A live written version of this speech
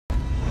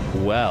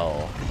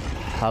well.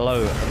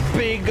 Hello,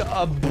 big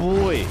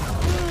boy.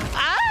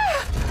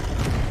 Ah!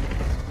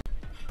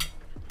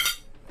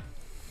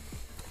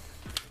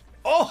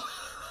 Oh!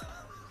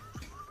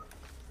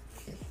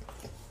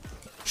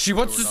 She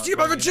wants to steal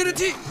my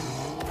virginity!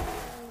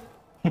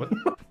 What?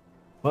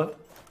 What?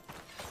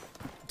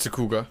 It's a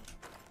cougar.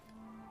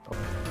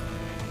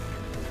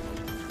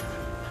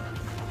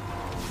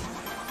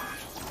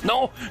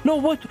 No, no,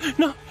 what?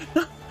 No,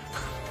 no.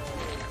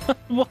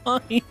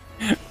 Why?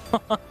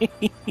 Why?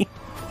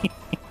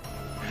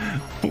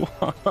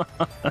 Why?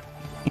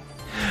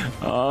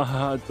 Oh,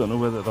 I don't know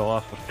whether to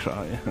laugh or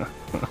cry.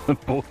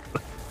 Both.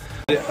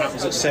 It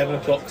happens at 7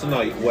 o'clock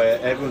tonight, where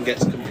everyone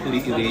gets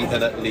completely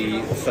and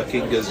utterly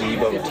fucking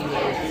gazeboed.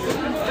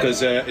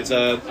 Because it's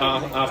an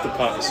after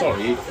party.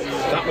 Sorry,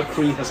 that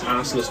McCree has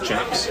arseless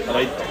chaps, and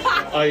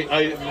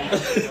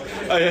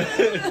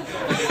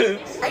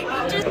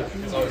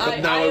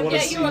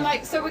you were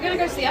like, so we're going to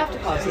go to the after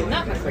party, and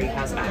that McCree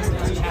has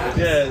arseless chaps.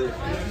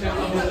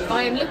 Yeah.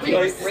 I am looking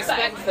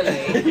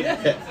respectfully.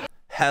 Yeah.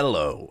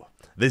 Hello.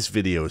 This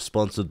video is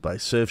sponsored by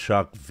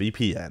Surfshark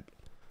VPN.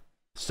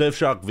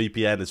 Surfshark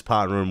VPN is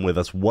partnering with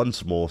us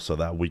once more so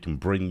that we can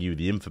bring you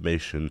the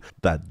information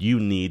that you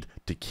need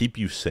to keep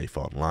you safe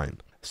online.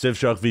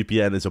 Surfshark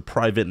VPN is a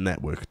private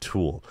network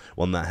tool,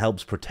 one that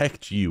helps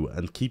protect you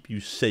and keep you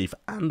safe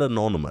and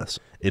anonymous.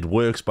 It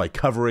works by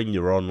covering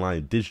your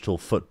online digital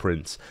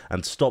footprints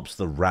and stops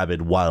the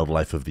rabid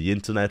wildlife of the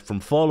internet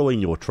from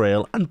following your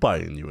trail and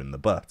biting you in the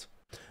butt.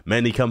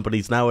 Many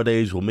companies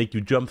nowadays will make you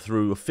jump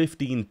through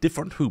 15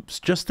 different hoops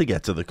just to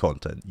get to the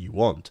content you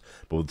want.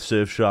 But with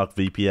Surfshark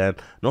VPN,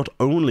 not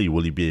only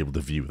will you be able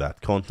to view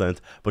that content,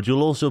 but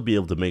you'll also be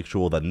able to make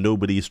sure that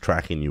nobody is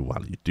tracking you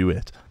while you do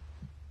it.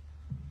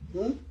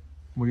 Hmm?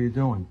 What are you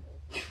doing?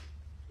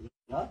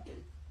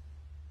 Nothing.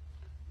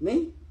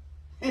 Me?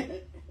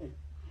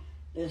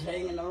 Just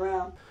hanging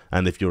around.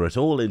 And if you're at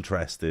all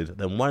interested,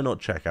 then why not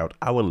check out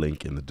our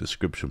link in the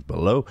description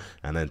below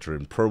and enter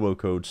in promo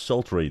code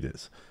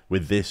SALTRAIDERS.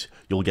 With this,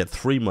 you'll get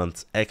 3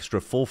 months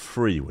extra for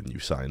free when you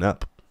sign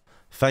up.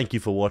 Thank you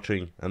for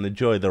watching and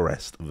enjoy the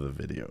rest of the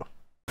video.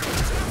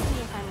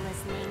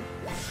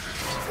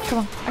 Come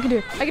on, I can do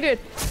it. I can do it.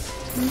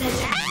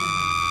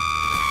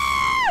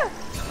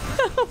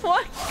 Oh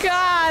my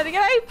god,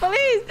 can I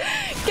please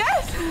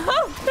get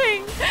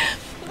something?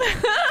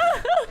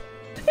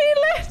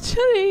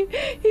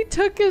 He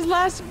took his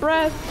last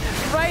breath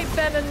right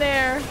then and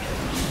there.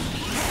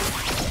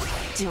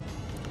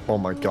 Oh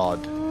my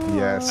god,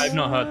 yes. I've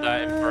not heard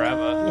that in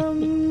forever.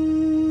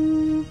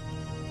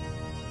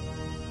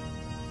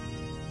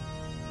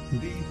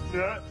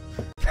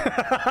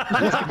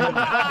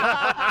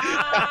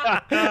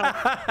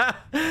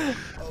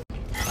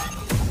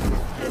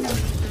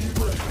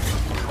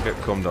 Okay,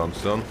 calm down,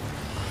 son.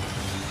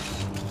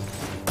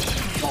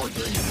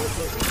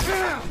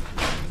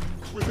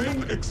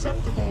 Within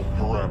acceptable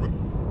parameters.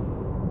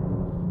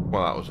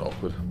 Well, that was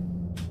awkward.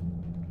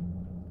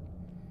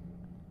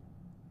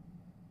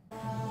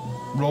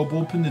 Rob,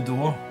 open the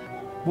door.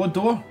 What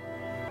door?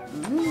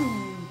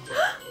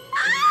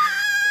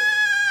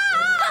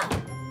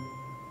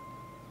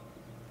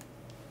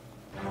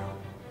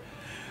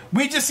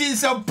 We just seen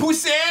some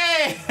pussy!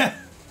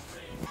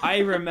 I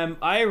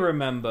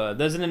remember.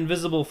 There's an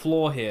invisible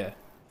floor here.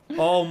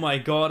 Oh my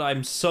god,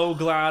 I'm so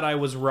glad I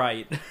was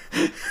right.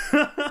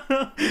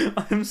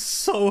 I'm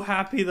so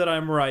happy that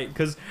I'm right,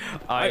 because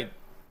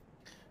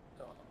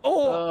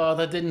Oh,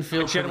 that didn't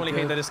feel. I genuinely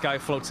think that this guy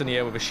floats in the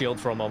air with a shield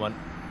for a moment.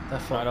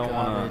 I don't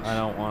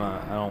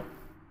wanna.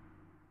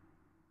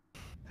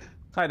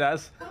 Hi,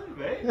 Daz. Hi,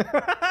 mate.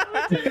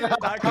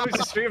 I can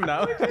to stream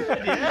now.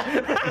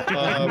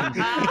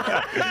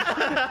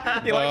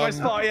 You like my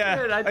spot, yeah?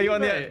 Good, are you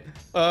on the?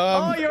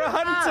 Oh, you're a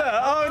hunter.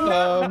 Oh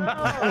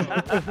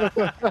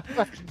no.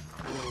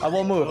 I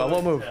won't move. I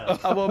won't move.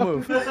 I won't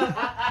move.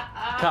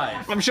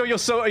 Guys, I'm sure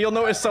you'll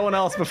notice someone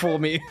else before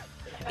me.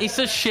 it's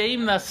a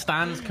shame that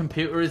Stan's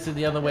computer isn't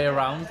the other way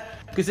around.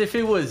 Because if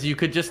it was, you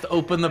could just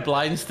open the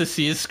blinds to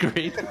see his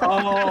screen.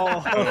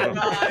 Oh.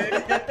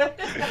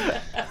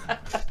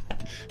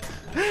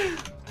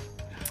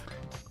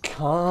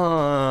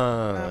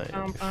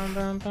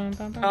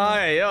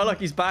 Hi, oh look,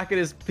 he's back at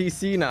his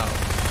PC now.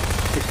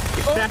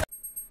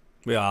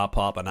 We are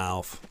popping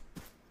off.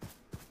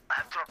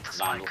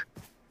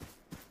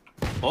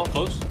 Oh,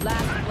 close.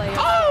 Last player.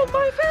 Oh,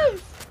 my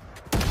face!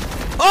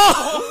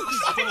 Oh!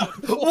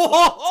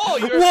 Oh,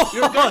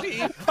 you're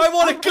dirty. I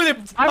want a clip.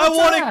 I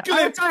want a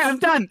clip. I'm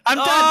done.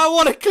 I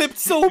want a clip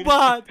so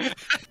bad.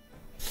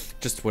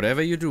 Just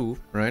whatever you do,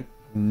 right?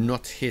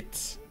 Not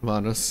hit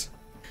Manus.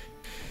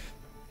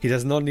 He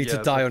does not need to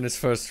die on his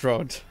first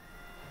round.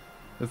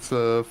 It's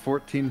a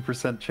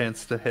 14%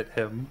 chance to hit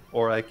him,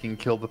 or I can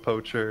kill the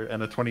poacher,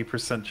 and a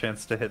 20%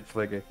 chance to hit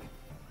Fliggy.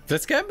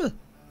 Let's gamble.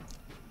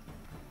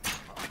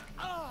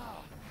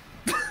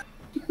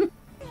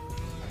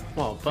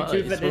 Well, but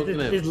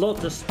there's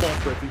lots of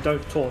spots where if you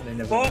don't taunt, they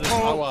never.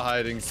 Our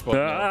hiding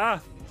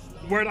spot.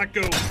 Where'd I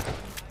go?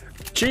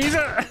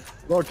 Cheeser!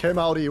 Lord came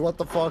outie, what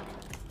the fuck?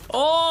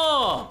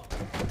 Oh!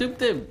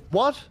 duped him.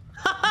 What?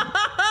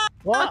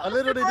 What? I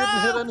literally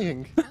didn't hit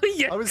anything.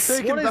 Yes. I was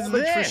taking What is damage for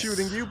this?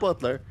 shooting you,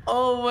 Butler.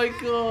 Oh my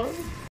god.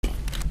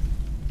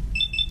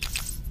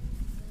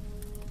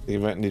 You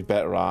might need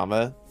better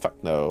armor.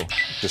 Fuck no.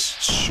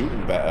 Just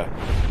shooting better.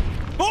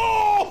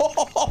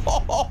 Oh,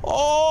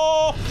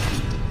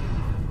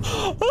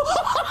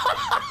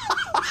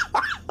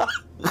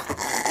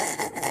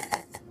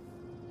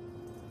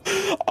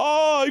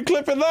 I'm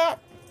clipping that.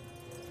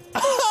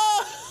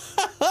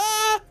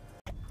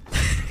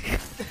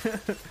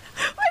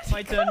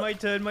 My turn, my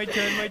turn, my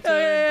turn, my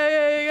turn.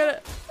 Yeah, you got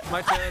it.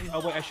 My turn.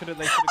 Oh wait, I should have.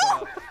 They should have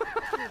got up.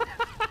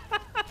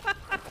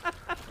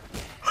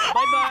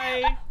 Bye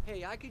bye.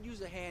 Hey, I could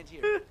use a hand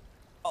here.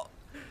 Oh.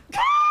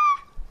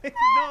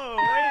 No,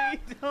 wait,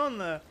 down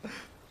there.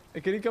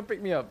 Hey, can you come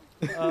pick me up?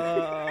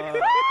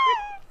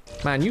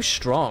 Man, you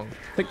strong.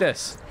 Take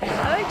this.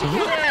 I like to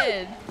get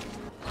in.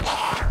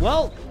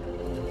 Well,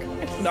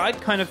 I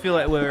kind of feel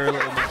like we're a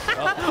little messed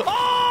up.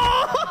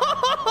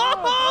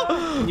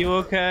 Oh! You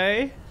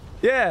okay?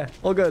 Yeah,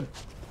 all good.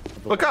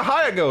 Look how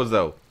high it goes,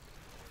 though.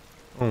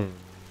 Can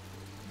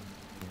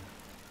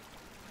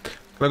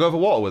I go for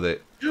water with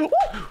it?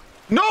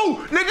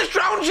 No! It just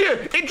drowns you!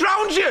 It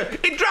drowns you!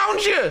 It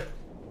drowns you!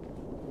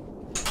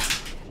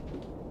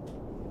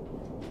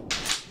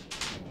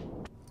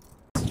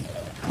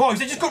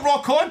 Boys, I just got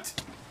rock on.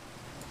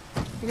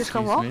 You just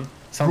got what?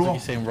 Sounds like you're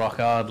saying rock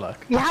hard,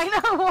 like. Yeah, I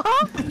know.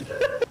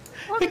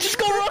 What? He just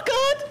got rock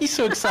hard. He's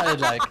so excited,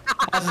 like.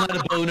 Hasn't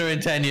had a boner in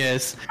 10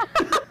 years.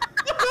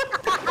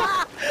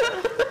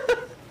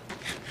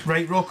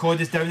 Right, rock on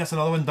is down. That's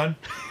another one done.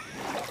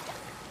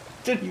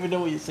 Don't even know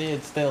what you're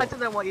saying still. I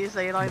don't know what you're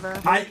saying either.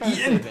 I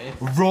eaten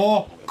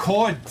raw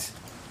cod.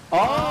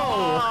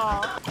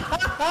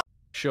 Oh!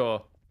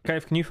 Sure.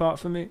 Cave, can you fart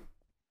for me?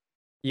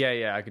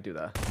 Yeah, I could do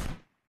that.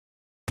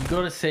 You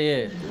gotta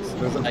say it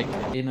like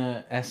in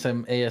a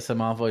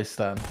ASMR voice,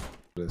 Stan.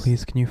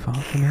 Please, can you fart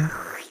for me?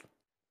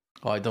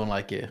 Oh, I don't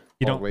like it.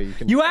 You don't. Wait,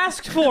 You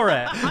asked for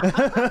it.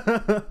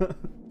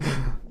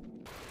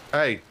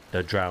 Hey,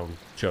 don't drown,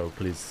 Joe,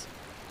 please.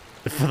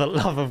 For the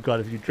love of God,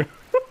 if you drown.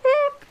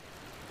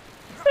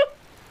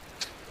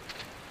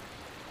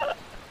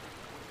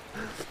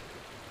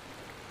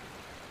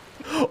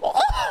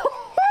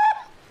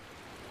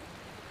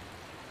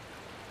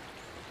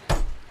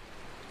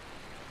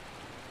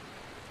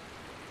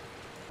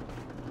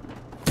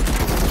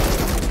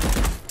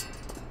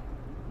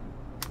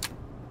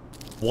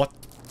 What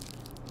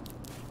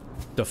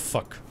the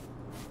fuck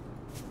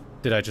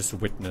did I just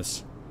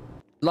witness?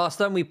 Last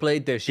time we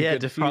played this, you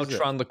could defuse crouch it.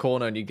 around the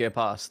corner and you get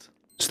past.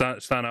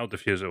 Stand out,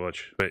 diffuser,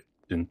 watch. Wait.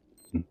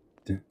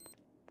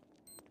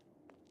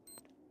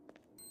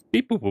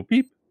 Beep, boop, boop,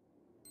 beep.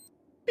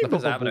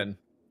 Nothing's happening.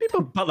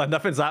 Butler,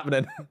 nothing's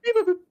happening.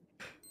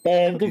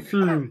 Oh,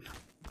 defuse.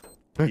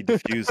 He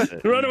defused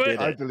it. Run away.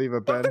 I believe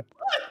it, Ben.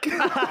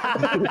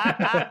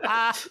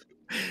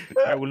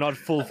 I will not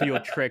fall for your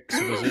tricks,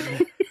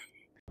 wizard.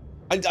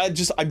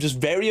 I'm just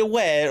very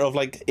aware of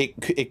like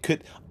it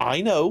could.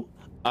 I know,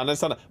 I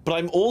understand, but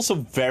I'm also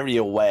very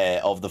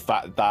aware of the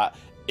fact that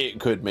it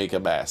could make a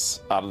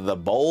mess. And the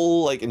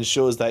bowl like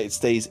ensures that it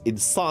stays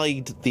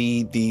inside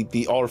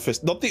the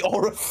orifice, not the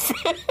orifice.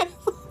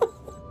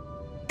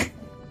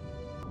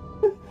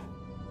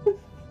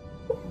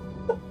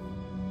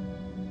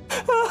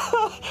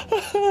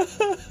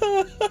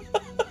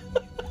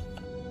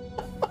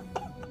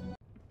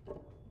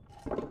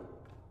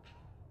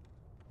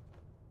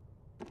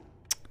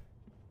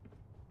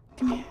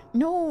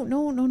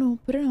 No.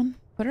 Put it on.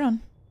 Put it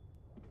on.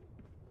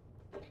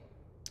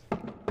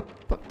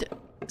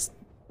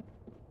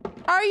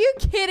 Are you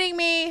kidding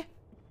me?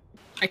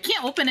 I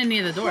can't open any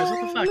of the doors.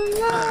 What the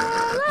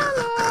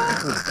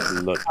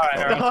fuck? Look.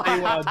 Alright, I'll tell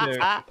you what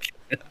I'll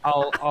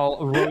do.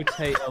 I'll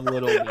rotate a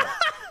little bit.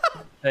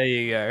 There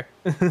you go.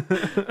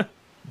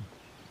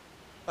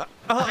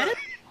 Why does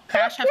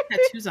Crash have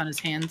tattoos on his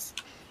hands?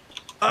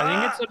 I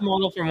think it's a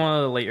model from one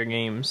of the later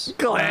games.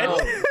 Glenn?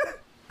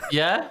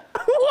 Yeah?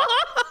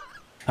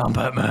 I'm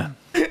Batman.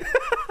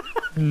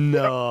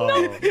 No.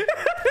 No.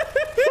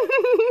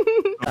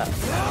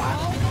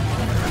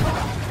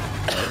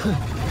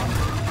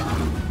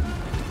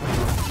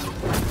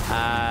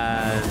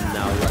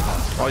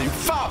 Oh, you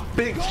fat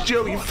bitch,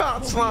 Joe! You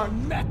fat slug!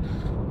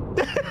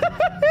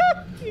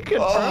 You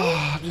can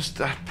I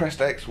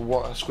pressed X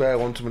square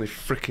one too many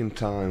freaking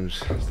times.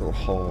 This little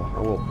whore. I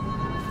will.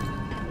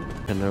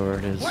 I know where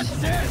it is. What's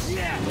this?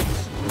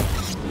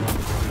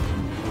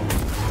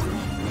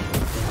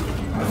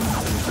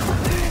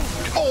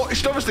 Oh,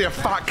 it's obviously a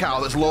fat cow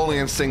that's lonely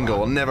and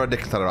single and never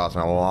addicted to her ass in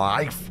her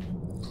life.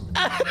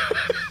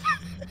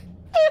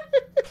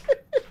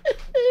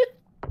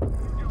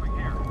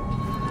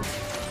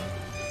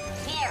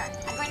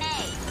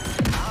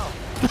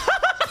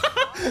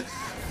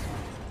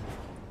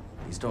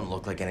 These don't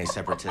look like any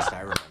separatists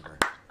I remember.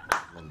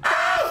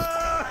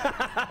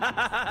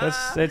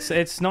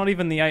 It's not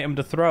even the item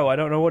to throw. I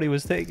don't know what he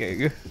was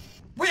thinking.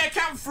 Wait, I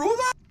can't throw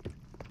that?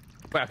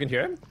 Wait, I can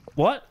hear him?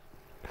 What?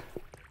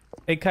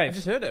 Hey, Kev. I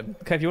just heard him.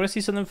 Kev, you want to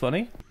see something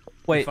funny?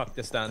 Wait. Fuck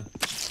this, Dan.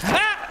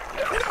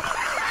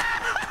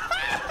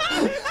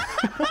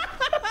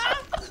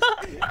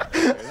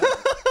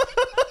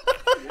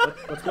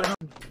 What's going on?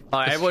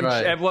 Alright, everyone,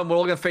 try. everyone, we're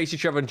all gonna face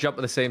each other and jump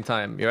at the same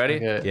time. You ready?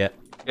 Okay. Yeah.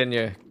 In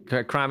you.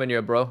 Cram in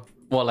you, bro.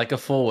 What, like a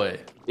 4-way?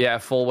 Yeah,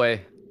 full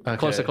way. Okay.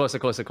 Closer, closer,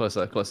 closer,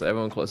 closer, closer.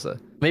 Everyone closer.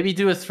 Maybe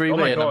do a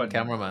 3-way and I'm a God.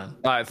 cameraman.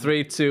 Alright,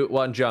 3, 2,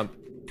 1, jump.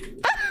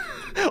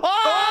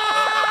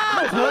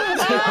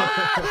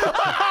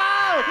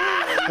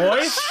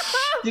 Boys,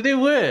 Did it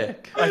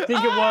work? I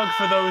think it worked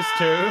for those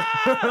two.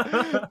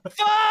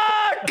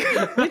 Fuck!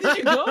 Where did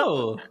you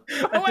go?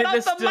 I went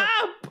off the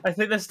map! I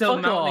think they're still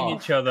Fuck mounting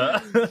off. each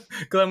other.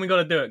 Glenn, we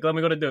gotta do it. Glenn,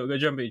 we gotta do it. We're gonna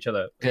jump at each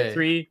other. Okay.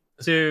 3,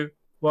 2,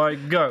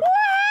 1, go.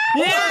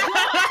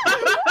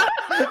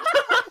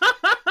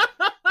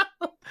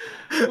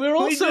 We're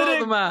also did on it.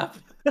 the map.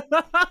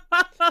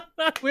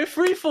 We're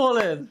free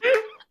falling.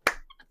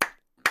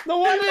 No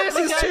wonder this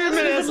is 2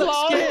 minutes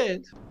long!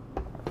 Scared.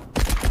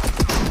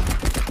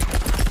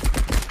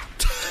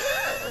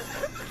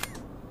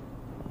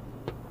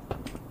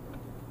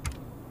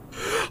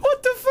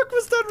 What the fuck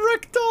was that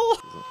rectal?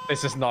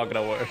 This is not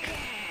gonna work.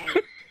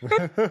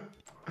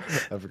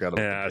 I forgot about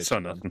Yeah, I saw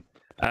nothing.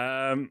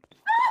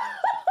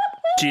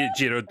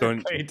 Jiro,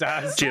 don't. He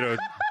does. Jiro,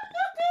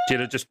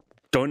 just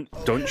don't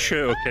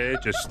shoot, okay?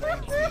 Just.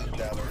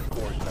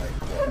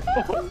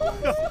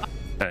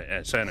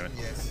 So anyway.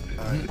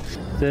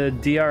 The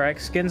DRX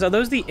skins, are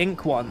those the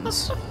ink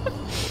ones?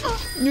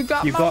 You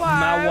got You got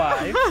my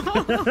wife.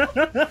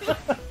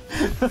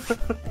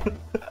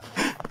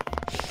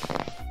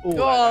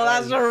 Oh,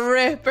 that's a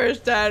ripper,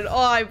 Dad. Oh,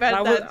 I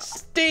bet that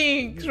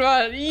stinks,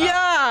 man.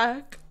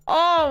 Yuck.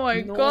 Oh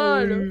my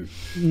god.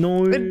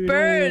 No. It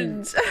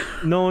burns.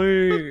 No,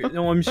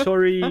 I'm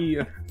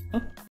sorry.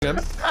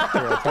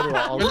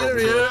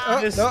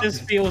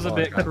 This feels a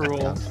bit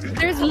cruel.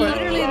 There's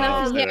literally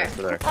nothing here.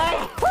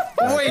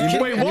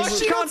 Wait, what?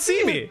 She can't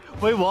see me.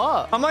 Wait,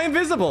 what? Am I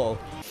invisible?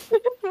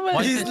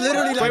 He's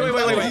literally like...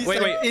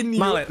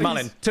 Wait.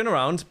 Malin, turn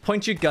around,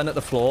 point your gun at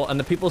the floor, and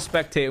the people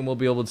spectating will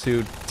be able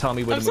to tell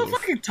me where I'm to so move.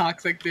 fucking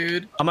toxic,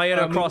 dude. Am I in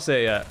a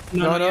crosshair yet?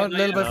 No, a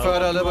little bit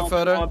further, a little bit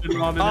further.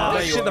 Oh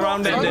shit, the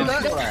round ended.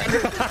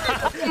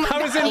 I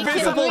was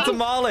invisible to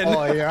Marlin.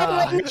 Oh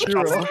yeah,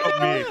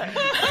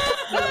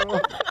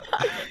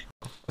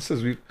 This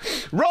is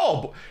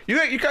Rob! You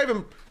gave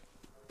him...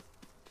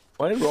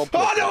 Why did Rob...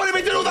 Oh no, I didn't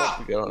mean to do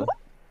that!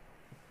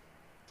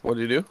 What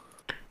did you do?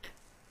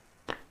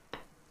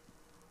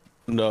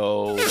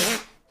 No.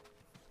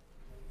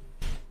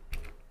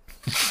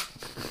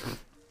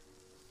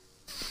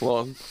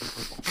 Long.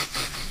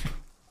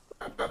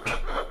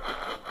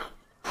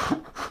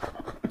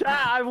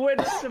 I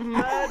witnessed a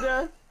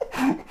murder.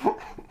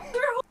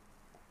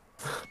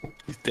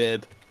 He's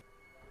dead.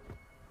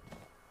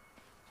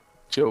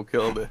 Joe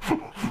killed it.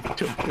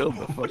 Joe killed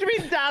it. What do you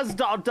mean, Daz?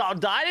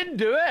 I didn't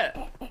do it.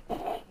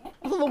 I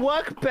was on the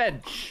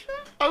workbench.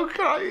 I'm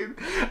crying.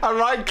 I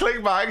right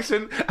clicked by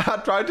accident. I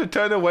tried to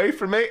turn away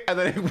from it, and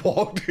then it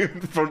walked in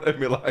front of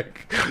me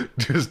like,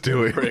 just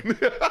do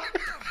it.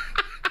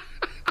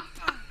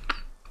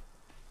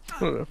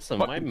 So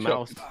my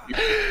mouse.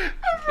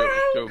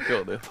 Joe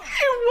killed it.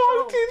 It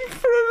walked in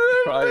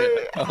front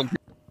of me.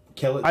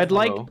 Kill it.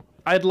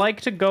 I'd like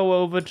to go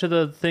over to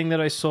the thing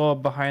that I saw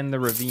behind the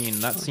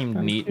ravine. That seemed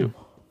neat.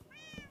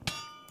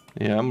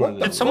 Yeah, I'm running.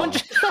 Did someone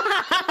just...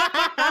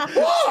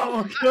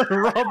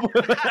 Rob.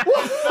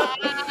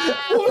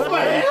 What the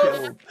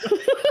hell?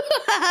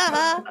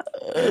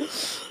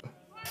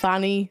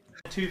 Funny.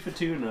 2 for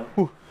 2 now.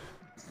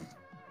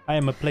 I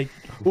am a plate.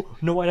 Oh,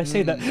 no, why'd I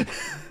say that?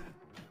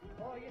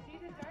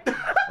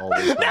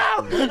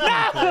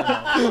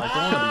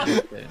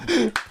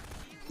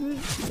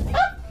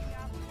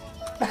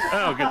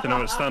 Oh, good to know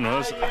what stun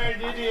was.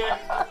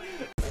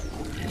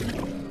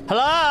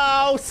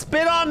 Hello,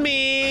 spit on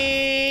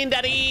me,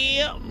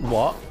 daddy.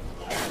 What?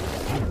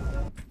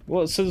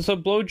 What? So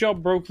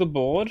blowjob broke the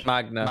board?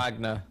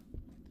 Magna.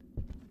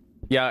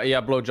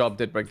 Yeah, blowjob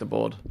did break the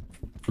board.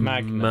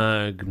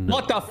 Magna.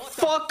 What the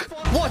fuck?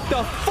 What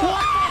the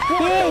fuck?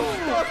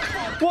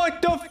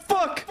 What the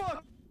fuck?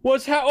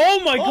 What's Oh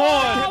my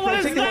god!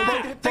 What is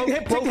that? Take the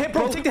hip, bro.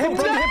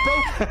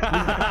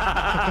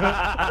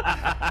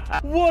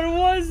 What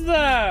was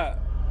that?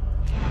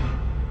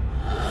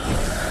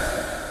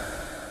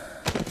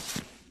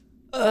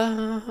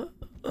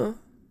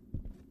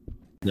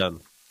 Done.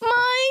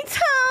 My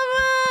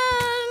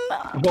Taman!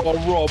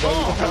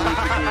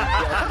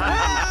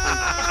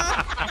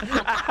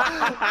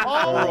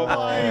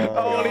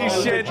 Holy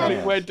shit!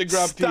 Went to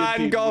grab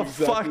Stan got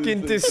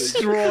fucking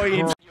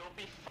destroyed.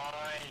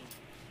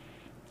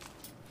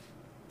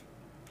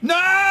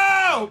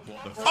 No!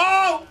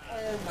 Oh!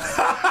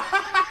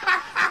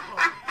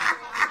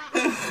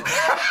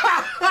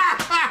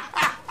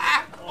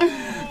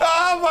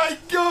 Oh my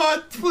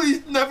god!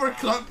 Please never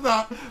clip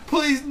that!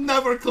 Please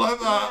never clip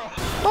that!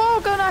 Oh,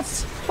 go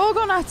nuts! Oh,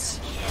 go nuts!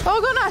 Oh,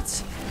 go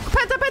nuts!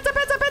 Penta, penta,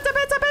 penta, penta,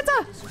 penta,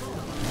 penta!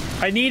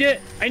 I need it!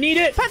 I need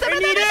it! Penta, I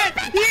penta, need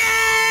penta, it!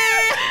 Yeah!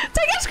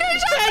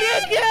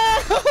 screenshot me!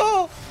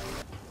 Go!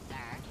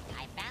 Sir,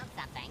 I found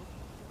something.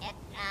 It,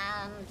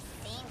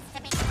 seems to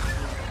be...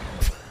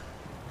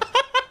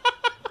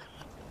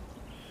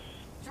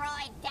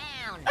 Droid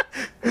down!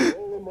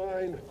 All of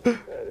mine.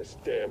 This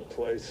damn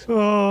place.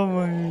 Oh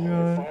my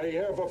god. If I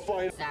ever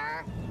find...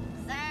 Sir.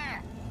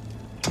 Sir!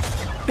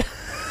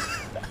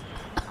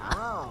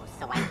 Oh,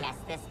 so I guess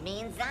this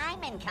means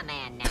I'm in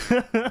command now.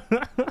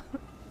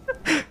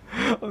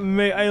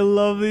 Mate, I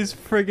love these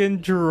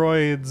friggin'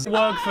 droids.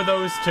 Work for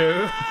those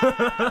two.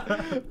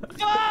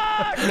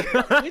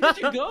 Where did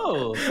you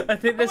go? I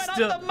think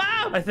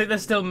they're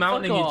still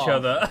mounting each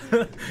other.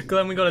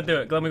 Glenn, we gotta do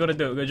it. Glenn, we gotta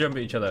do it. We're gonna jump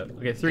at each other.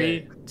 Okay,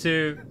 3,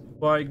 2,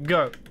 1,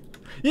 go.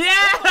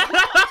 Yeah!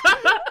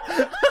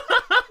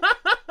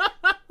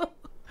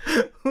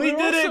 We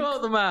did it! We're also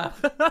out the map.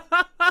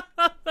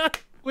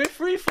 We're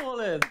free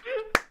falling.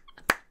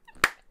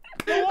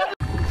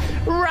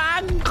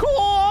 Rancor!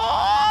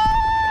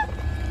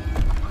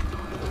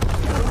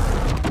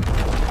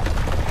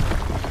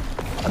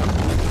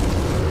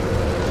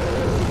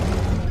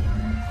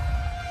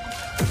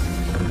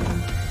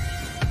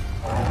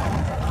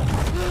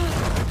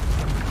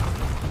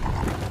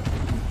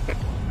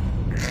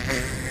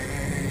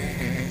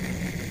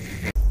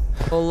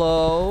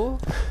 Hello?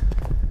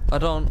 I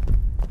don't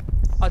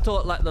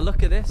like the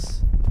look of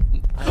this.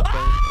 Okay,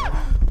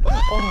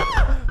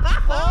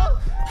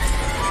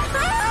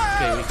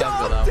 we can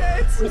go that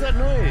way. What's that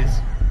noise?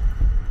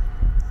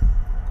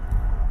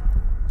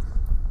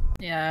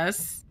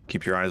 Yes.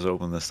 Keep your eyes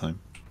open this time.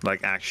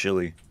 Like,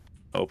 actually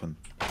open.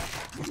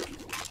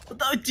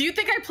 Do you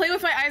think I play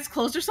with my eyes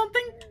closed or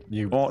something?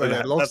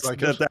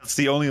 That's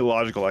the only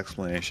logical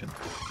explanation.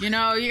 You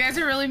know, you guys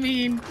are really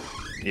mean.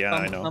 Yeah,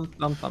 I know.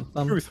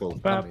 Truthful.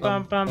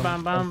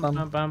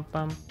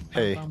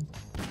 Hey.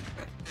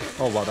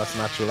 Oh wow, that's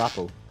an actual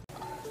apple.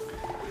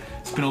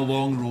 It's been a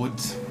long road.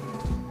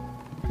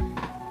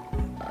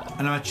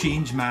 And I'm a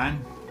changed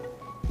man.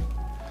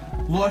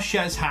 A lot of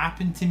shit has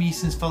happened to me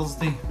since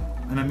Thursday.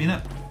 And I mean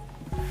it.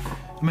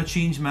 I'm a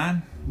changed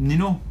man.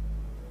 Nino,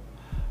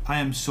 I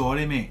am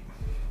sorry, mate.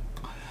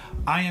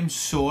 I am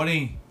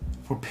sorry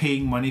for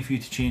paying money for you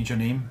to change your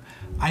name.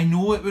 I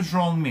know it was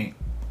wrong, mate.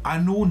 I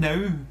know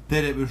now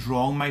that it was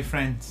wrong, my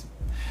friend.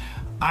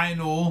 I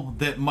know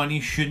that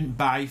money shouldn't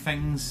buy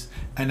things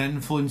and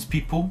influence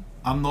people.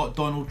 I'm not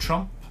Donald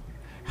Trump.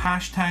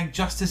 Hashtag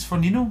justice for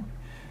Nino.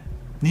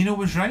 Nino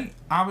was right.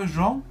 I was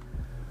wrong.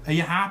 Are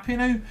you happy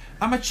now?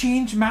 I'm a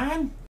changed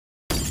man.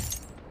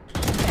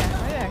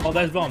 Oh,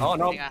 there's bomb. Oh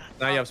no.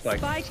 Now you have spike.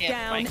 Spike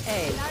down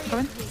A.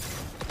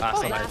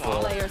 That's not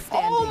cool.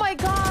 Oh my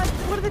god,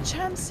 what are the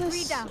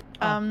chances?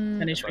 I'm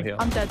dead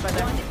by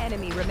then. One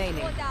enemy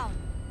remaining.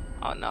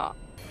 Oh no.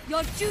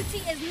 Your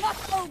duty is not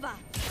over.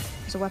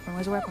 Where's a weapon?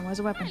 Where's a weapon? Where's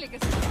a weapon?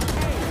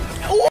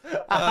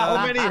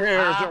 How many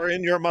hairs are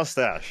in your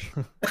mustache?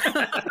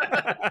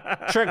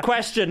 Trick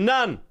question,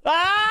 none.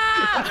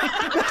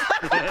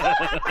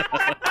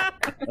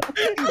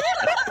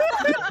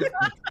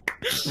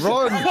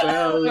 Run!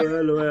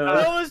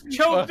 I was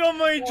choked on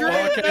my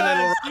drink.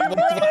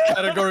 What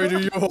category do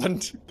you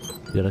want?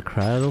 You gonna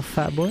cry, little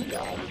fat boy?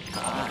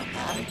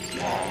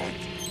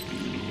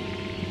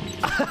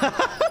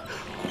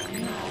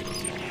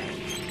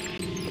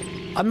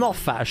 I'm not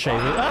fat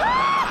shaming.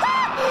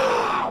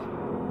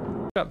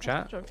 Up,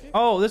 chat.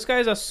 Oh, this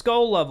guy's a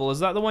skull level. Is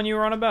that the one you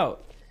were on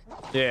about?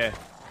 Yeah.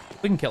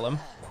 We can kill him.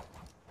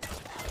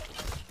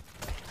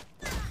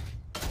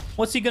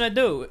 What's he gonna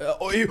do?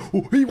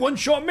 He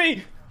one-shot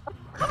me!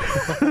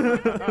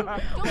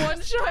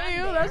 One-shot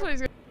you? That's what he's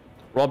gonna...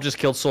 Rob just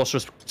killed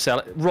Sorceress.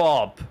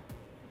 Rob!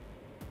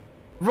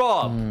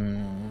 Rob!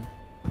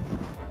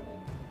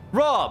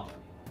 Rob!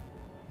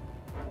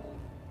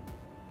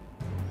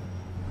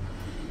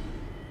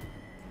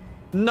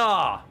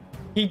 Nah!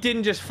 He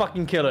didn't just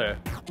fucking kill her.